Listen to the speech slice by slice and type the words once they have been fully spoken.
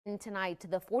And tonight,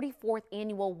 the 44th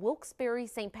annual Wilkes-Barre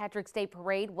St. Patrick's Day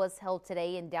Parade was held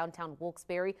today in downtown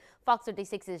Wilkes-Barre. Fox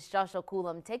 56's Joshua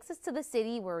Coulomb takes us to the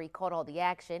city where he caught all the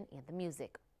action and the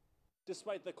music.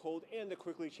 Despite the cold and the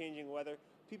quickly changing weather,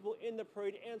 people in the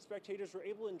parade and spectators were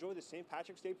able to enjoy the St.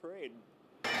 Patrick's Day Parade.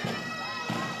 Happy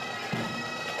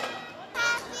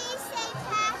St.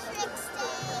 Patrick's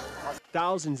Day!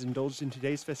 Thousands indulged in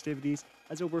today's festivities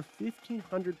as over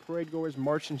 1,500 parade goers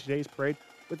marched in today's parade,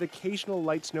 with occasional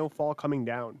light snowfall coming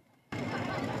down.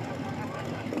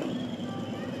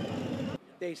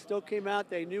 They still came out.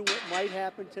 They knew what might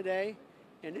happen today,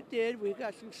 and it did. We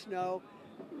got some snow.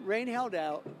 Rain held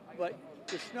out, but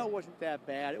the snow wasn't that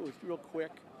bad. It was real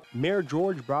quick. Mayor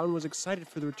George Brown was excited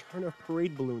for the return of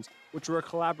parade balloons, which were a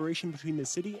collaboration between the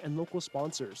city and local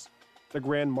sponsors. The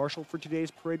Grand Marshal for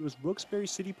today's parade was Wilkes-Barre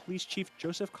City Police Chief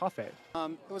Joseph Coffey.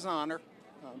 It was an honor.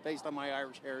 Based on my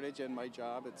Irish heritage and my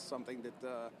job, it's something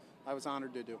that I was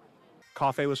honored to do.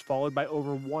 Coffey was followed by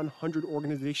over 100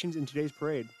 organizations in today's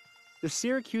parade. The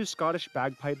Syracuse Scottish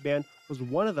Bagpipe Band was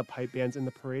one of the pipe bands in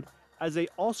the parade, as they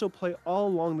also play all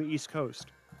along the East Coast.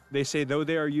 They say though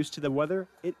they are used to the weather,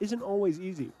 it isn't always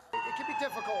easy. It can be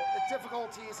difficult. It's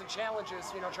difficulties and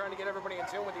challenges, trying to get everybody in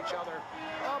tune with each other.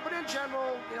 But in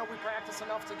general, we practice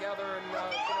enough together and,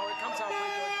 it comes out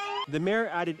pretty good. The mayor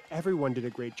added everyone did a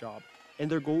great job, and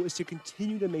their goal is to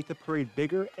continue to make the parade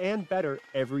bigger and better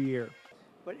every year.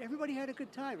 But everybody had a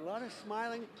good time. A lot of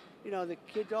smiling. The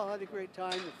kids all had a great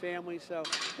time, the family. So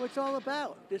what it's all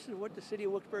about. This is what the city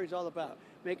of Wilkes-Barre is all about,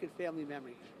 making family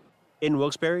memories. In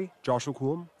Wilkes-Barre, Joshua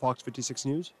Coulomb, Fox 56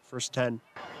 News, First 10.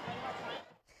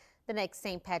 The next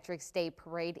St. Patrick's Day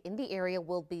Parade in the area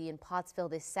will be in Pottsville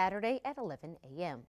this Saturday at 11 a.m.